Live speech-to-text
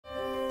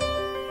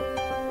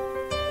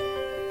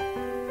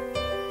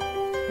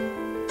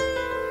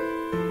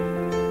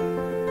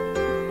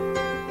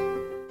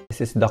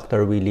This is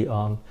Dr. Willie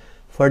Ong.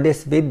 For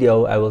this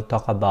video, I will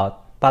talk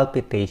about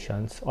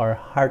palpitations or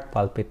heart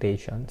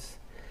palpitations.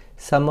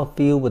 Some of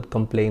you would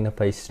complain of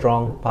a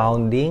strong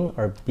pounding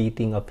or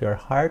beating of your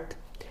heart.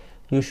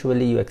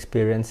 Usually you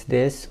experience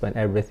this when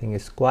everything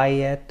is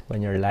quiet,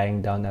 when you're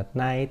lying down at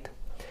night.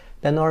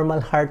 The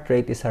normal heart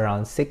rate is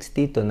around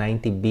 60 to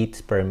 90 beats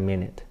per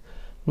minute.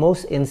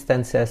 Most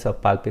instances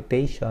of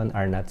palpitation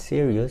are not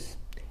serious.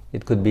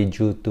 It could be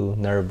due to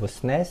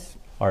nervousness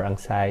or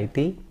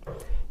anxiety.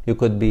 You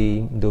could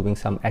be doing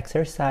some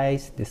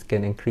exercise. This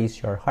can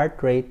increase your heart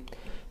rate.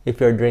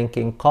 If you're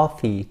drinking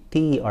coffee,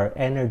 tea, or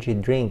energy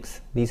drinks,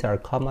 these are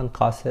common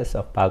causes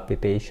of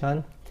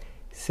palpitation.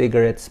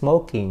 Cigarette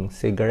smoking.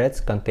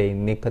 Cigarettes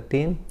contain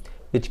nicotine,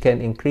 which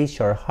can increase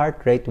your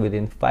heart rate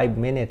within 5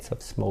 minutes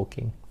of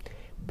smoking.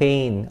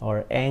 Pain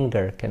or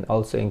anger can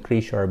also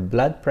increase your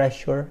blood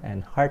pressure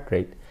and heart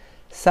rate.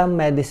 Some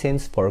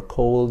medicines for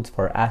colds,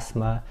 for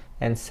asthma,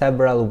 and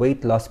several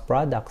weight loss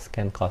products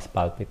can cause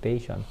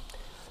palpitation.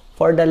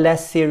 For the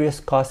less serious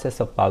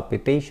causes of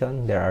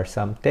palpitation, there are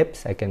some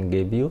tips I can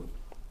give you.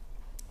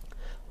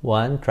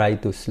 1. Try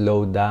to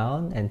slow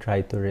down and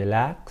try to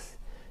relax.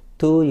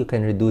 2. You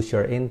can reduce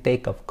your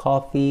intake of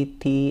coffee,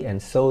 tea,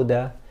 and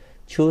soda.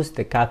 Choose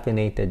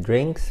decaffeinated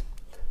drinks.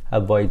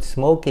 Avoid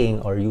smoking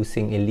or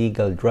using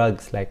illegal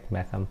drugs like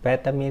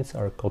methamphetamines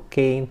or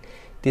cocaine.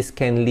 This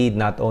can lead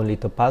not only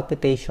to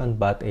palpitation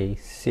but a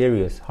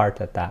serious heart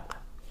attack.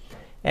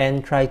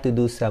 And try to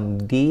do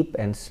some deep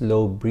and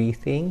slow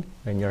breathing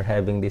when you're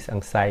having this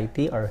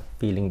anxiety or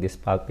feeling this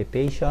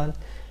palpitation.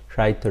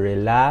 Try to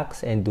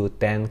relax and do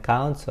 10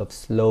 counts of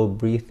slow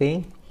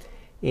breathing.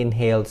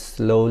 Inhale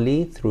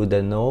slowly through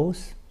the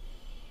nose.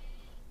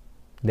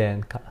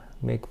 Then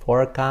make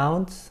 4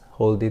 counts.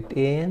 Hold it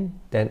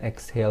in. Then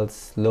exhale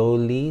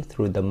slowly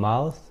through the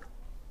mouth.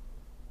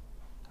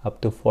 Up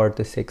to 4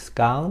 to 6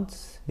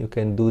 counts. You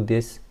can do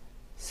this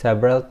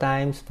several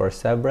times for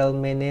several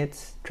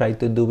minutes. Try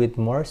to do it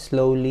more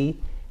slowly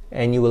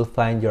and you will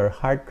find your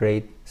heart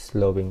rate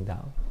slowing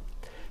down.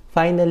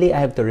 Finally, I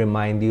have to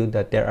remind you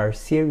that there are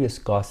serious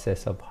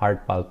causes of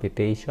heart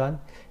palpitation.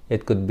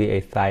 It could be a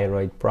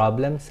thyroid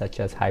problem such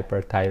as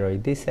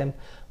hyperthyroidism,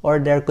 or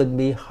there could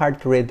be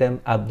heart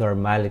rhythm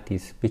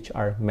abnormalities, which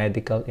are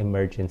medical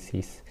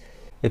emergencies.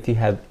 If you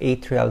have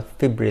atrial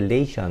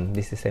fibrillation,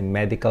 this is a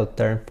medical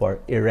term for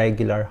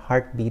irregular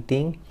heart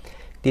beating.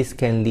 This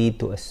can lead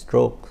to a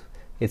stroke.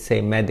 It's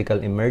a medical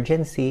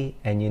emergency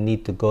and you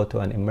need to go to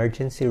an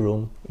emergency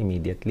room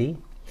immediately.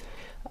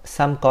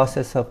 Some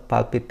causes of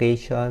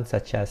palpitation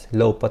such as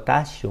low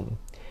potassium.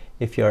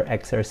 If you're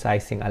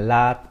exercising a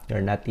lot,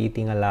 you're not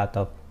eating a lot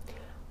of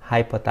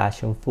high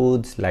potassium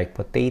foods like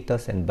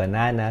potatoes and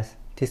bananas,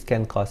 this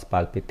can cause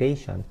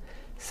palpitation.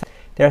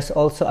 There's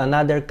also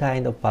another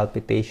kind of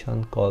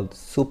palpitation called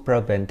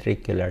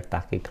supraventricular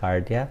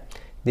tachycardia.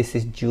 This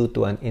is due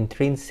to an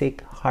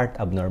intrinsic heart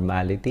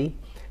abnormality.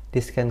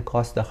 This can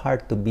cause the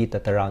heart to beat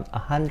at around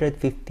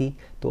 150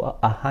 to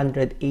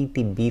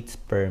 180 beats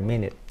per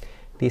minute.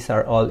 These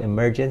are all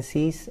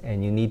emergencies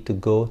and you need to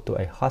go to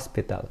a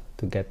hospital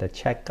to get a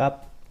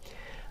checkup.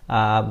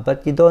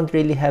 But you don't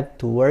really have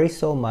to worry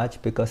so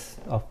much because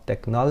of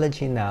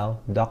technology now.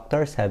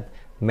 Doctors have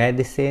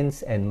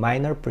medicines and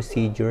minor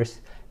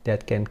procedures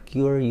that can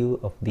cure you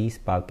of these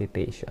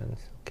palpitations.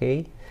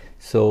 Okay?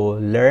 So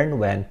learn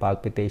when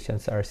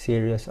palpitations are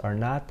serious or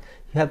not.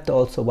 You have to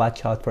also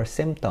watch out for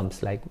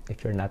symptoms like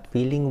if you're not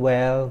feeling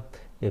well,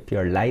 if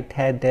you're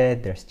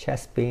lightheaded, there's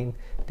chest pain.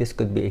 This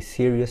could be a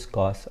serious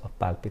cause of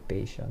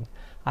palpitation.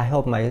 I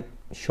hope my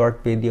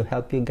short video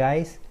helped you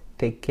guys.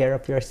 Take care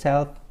of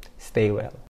yourself. Stay well.